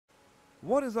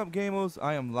What is up, gamers?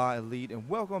 I am La Elite, and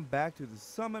welcome back to the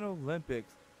Summon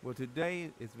Olympics. Well,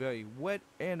 today it's very wet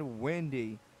and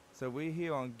windy, so we're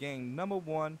here on game number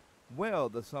 1. Well,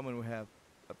 the summon will have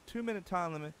a 2-minute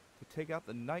time limit to take out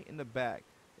the knight in the back.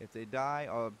 If they die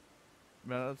or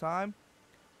run out of time,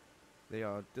 they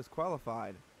are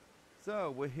disqualified. So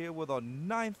we're here with our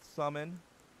 9th summon,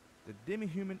 the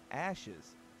Demi-Human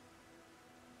Ashes.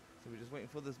 So we're just waiting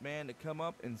for this man to come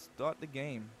up and start the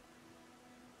game.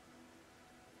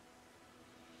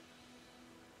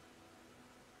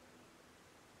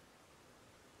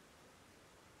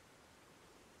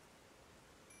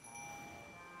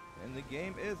 And the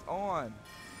game is on.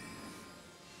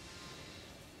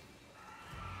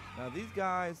 Now these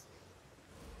guys,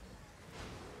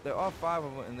 there are 5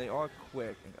 of them and they are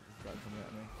quick. I got this guy coming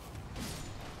at me.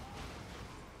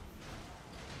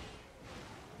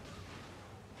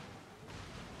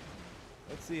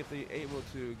 Let's see if they're able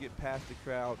to get past the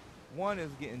crowd. One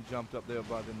is getting jumped up there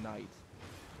by the knight,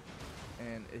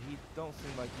 and he don't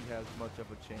seem like he has much of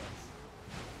a chance.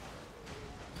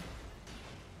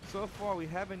 So far, we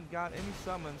haven't got any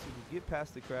summons who can get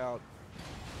past the crowd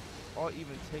or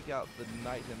even take out the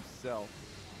knight himself.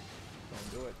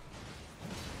 Don't do it.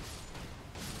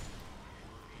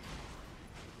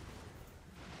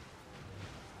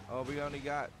 Oh, we only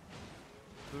got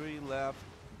 3 left.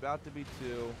 About to be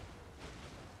 2.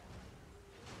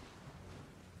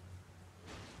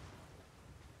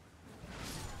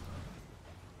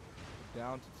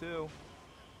 Down to 2.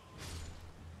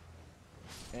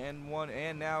 And 1,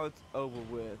 and now it's over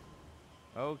with.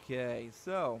 Okay,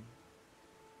 so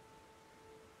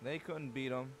they couldn't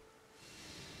beat him.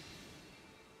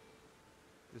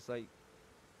 Just like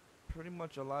pretty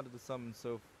much a lot of the summons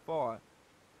so far.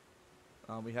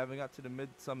 We haven't got to the mid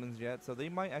summons yet, so they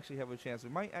might actually have a chance. We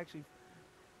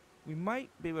might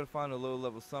be able to find a low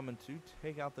level summon to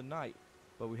take out the knight,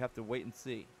 but we have to wait and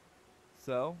see.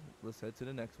 So let's head to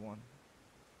the next one.